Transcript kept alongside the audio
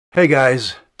Hey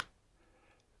guys,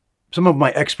 some of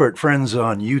my expert friends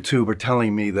on YouTube are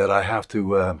telling me that I have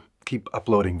to keep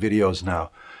uploading videos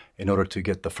now in order to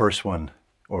get the first one,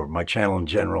 or my channel in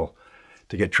general,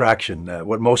 to get traction.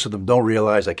 What most of them don't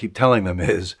realize, I keep telling them,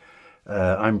 is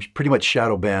I'm pretty much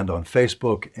shadow banned on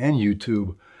Facebook and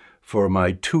YouTube for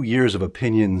my 2 years of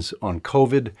opinions on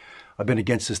COVID. I've been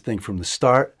against this thing from the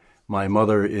start. My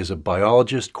mother is a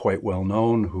biologist, quite well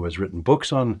known, who has written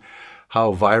books on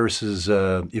how viruses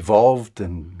evolved,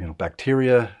 and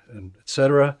bacteria, and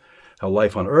etc. How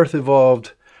life on Earth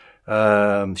evolved.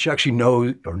 She actually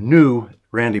knew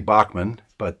Randy Bachman,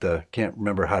 but can't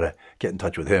remember how to get in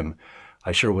touch with him.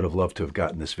 I sure would have loved to have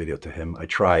gotten this video to him. I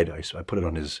tried. I put it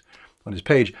on his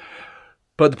page.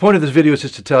 But the point of this video is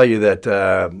just to tell you that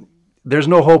there's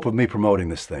no hope of me promoting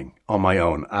this thing on my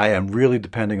own. I am really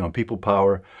depending on people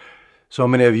power. So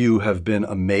many of you have been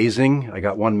amazing. I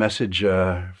got one message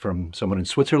from someone in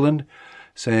Switzerland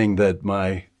saying that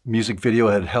my music video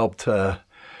had helped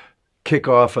kick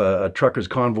off a truckers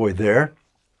convoy there,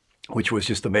 which was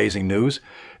just amazing news.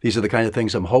 These are the kind of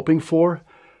things I'm hoping for.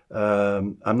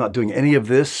 I'm not doing any of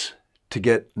this to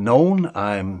get known.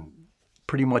 I'm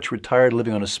pretty much retired,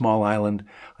 living on a small island.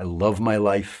 I love my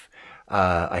life.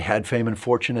 I had fame and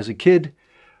fortune as a kid.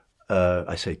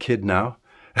 I say kid now.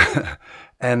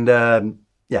 And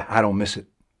yeah, I don't miss it.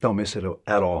 Don't miss it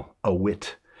at all, a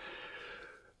whit.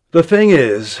 The thing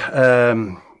is,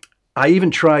 I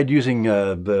even tried using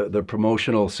the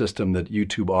promotional system that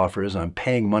YouTube offers. I'm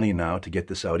paying money now to get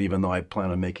this out, even though I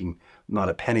plan on making not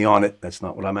a penny on it. That's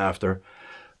not what I'm after.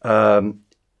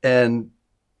 And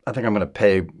I think I'm going to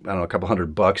pay, I don't know, a couple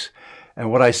 $100.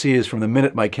 And what I see is from the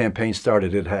minute my campaign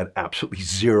started, it had absolutely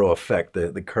zero effect.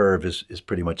 The curve is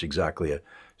pretty much exactly a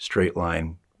straight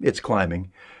line. It's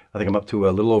climbing. I think I'm up to a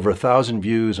little over 1,000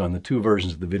 views on the 2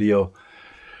 versions of the video,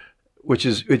 which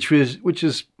is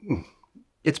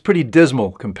it's pretty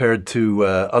dismal compared to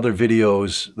other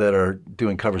videos that are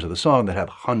doing covers of the song that have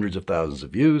hundreds of thousands of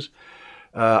views.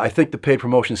 I think the paid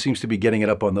promotion seems to be getting it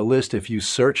up on the list. If you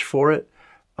search for it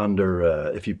under,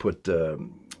 if you put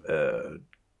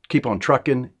Keep on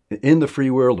Truckin' in the free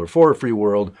world or for a free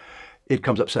world, it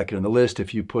comes up second in the list.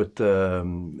 If you put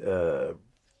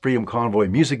Freedom Convoy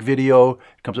music video,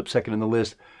 it comes up second in the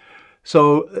list.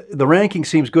 So the ranking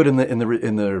seems good in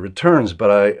the returns,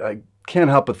 but I can't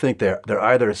help but think they're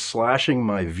either slashing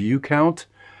my view count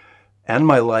and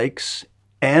my likes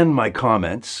and my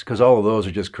comments, because all of those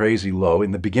are just crazy low.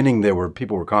 In the beginning,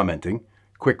 people were commenting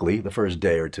quickly the first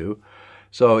day or two,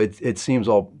 so it seems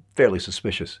all fairly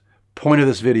suspicious. Point of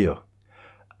this video: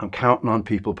 I'm counting on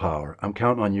people power. I'm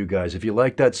counting on you guys. If you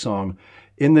like that song,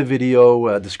 in the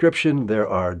video description, there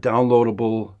are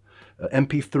downloadable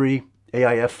MP3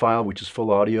 AIF file, which is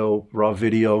full audio, raw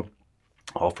video,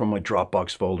 all from my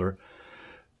Dropbox folder.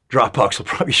 Dropbox will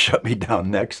probably shut me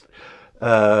down next.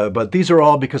 But these are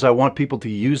all because I want people to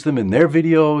use them in their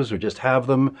videos or just have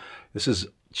them. This is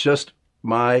just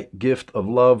my gift of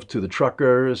love to the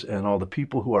truckers and all the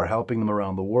people who are helping them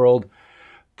around the world.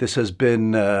 This has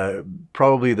been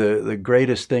probably the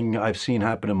greatest thing I've seen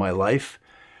happen in my life,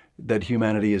 that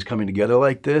humanity is coming together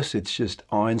like this. It's just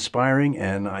awe-inspiring,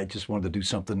 and I just wanted to do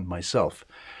something myself.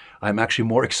 I'm actually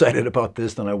more excited about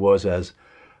this than I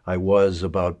was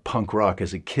about punk rock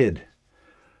as a kid.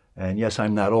 And yes,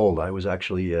 I'm not old. I was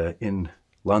actually in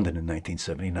London in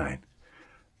 1979.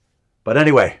 But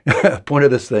anyway, point of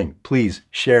this thing, please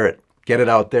share it. Get it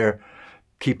out there.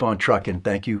 Keep on trucking.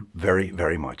 Thank you very,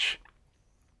 very much.